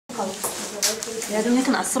هادو ملي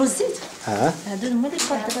كنعصروا الزيت هادو هما اللي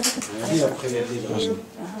كتبقى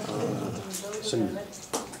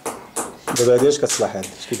دابا هادي اش كتصلح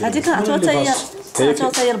هادي كنعطيوها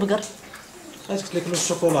حتى هي البقر. قلت لك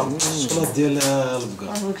الشوكولا ديال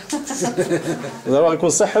البقر دابا غيكون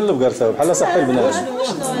صحي البقر تا بحال صحي البنات.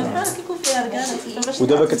 كيكون فيها ركان.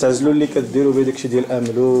 ودابا كتعزلوا اللي كديروا به داكشي ديال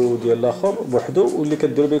الاملو وديال الاخر بوحدو واللي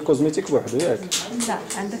كديروا به الكوزميتيك بوحدو ياك. لا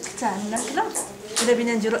عندك حتى الماكله الا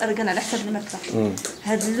بينا نديروا اركان على حسب الماكله.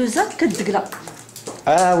 هاد اللوزه كتدقلا.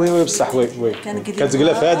 وي بصح وي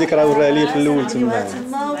كتقلى في هذيك راه وراها لي في الاول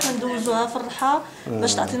تما وكندوزوها في الرحى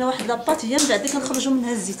باش تعطينا واحد لاباط. هي من بعد كنخرجوا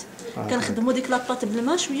منها الزيت كنخدموا ديك لاباط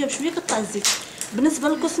بالماء شويه بشويه كطلع الزيت. بالنسبه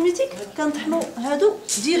للكوسميتيك كنطحنوا هادو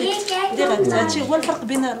ديريكت. هادشي هو الفرق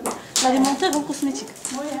بين لاليمونتير والكوسميتيك.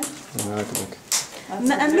 هكذاك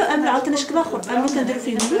ما املو عاوتاني شكل اخر. املو كنديروا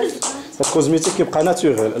فيه اللوز. الكوزميتيك كيبقى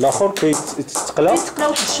ناتوريل الاخر كيتقلى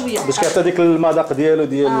واحد شويه باش كيعطي ديك المذاق ديالو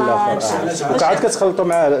ديال الاخر. وكعاد كتخلطوا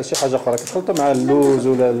مع شي حاجه اخرى كتخلطوا مع اللوز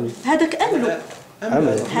ولا هذاك املو.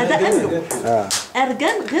 هذا املو.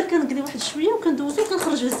 ارغان غير كنقلي واحد شويه وكندوزو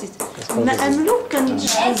وكنخرج الزيت. ما املو كنجيب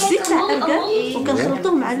الزيت تاع ارغان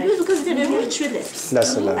وكنخلطوه مع اللوز وكنزيد عليه واحد شويه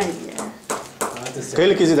العسل. كاين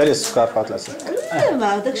اللي كيزيد عليه السكر فقط العسل. لا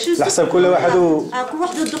ما داكشي على حسب كل واحد كل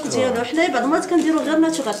واحد الذوق ديالو. حنايا بعض المرات كنديروا غير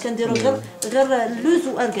ناتورال كنديروا غير اللوز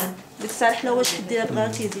وارغان. ديك الساعه الحلاوه واش حد بغا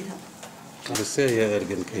كيزيدها. بس هي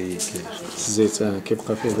ارغان الزيت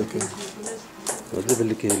كيبقى فيه داك. دابا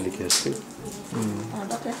اللي كيشري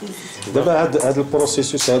دابا هاد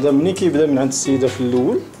البروسيسوس هذا منين كيبدا من عند السيده في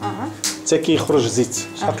الاول حتى كيخرج زيت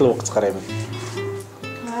شحال الوقت تقريبا؟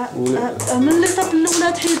 من ليطاب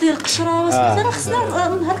الاولى تحيد القشره وسميتها راه خصنا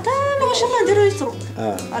نهار كامل واش ما نديرو يسرو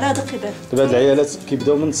على هذا القبال. دابا هاد العيالات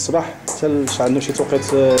كيبداو من الصباح حتى عندهم شي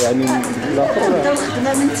توقيت يعني الاخر كنبداو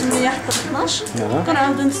الخدمه من 8 حتى 12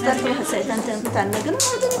 كنعاودو نستريحو واحد ساعتين تاع الماكله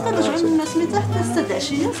وعاودو كنرجعو من سميتها حتى 6 د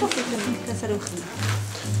العشيه صافي كنساليو الخدمه.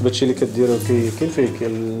 هادشي اللي كديروا كاين فيه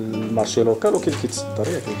المارشي لوكال وكاين اللي كيتصدر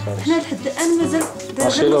ياك الخارج. حنا لحد الان مازال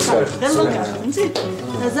غير لوكال فهمتي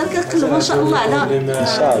مازال كنقلبوا ان شاء الله على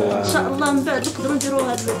ان شاء الله من بعد نقدروا نديروا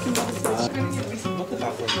هذا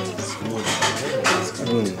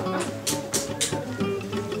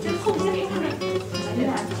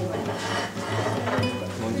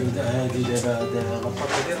هادي دابا لاباط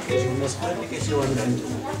ديال كيجيو الناس بحال اللي كيشريوها من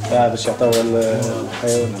عندهم باش يعطيوها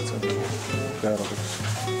للحيوانات. يا ربي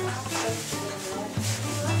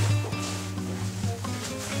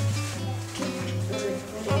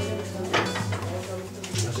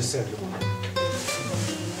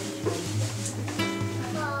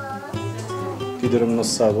كيديروا من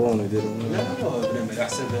الصابون ويديروا من لا على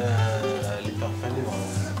حسب لي بارفان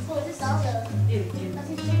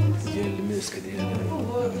ديال المسك ديال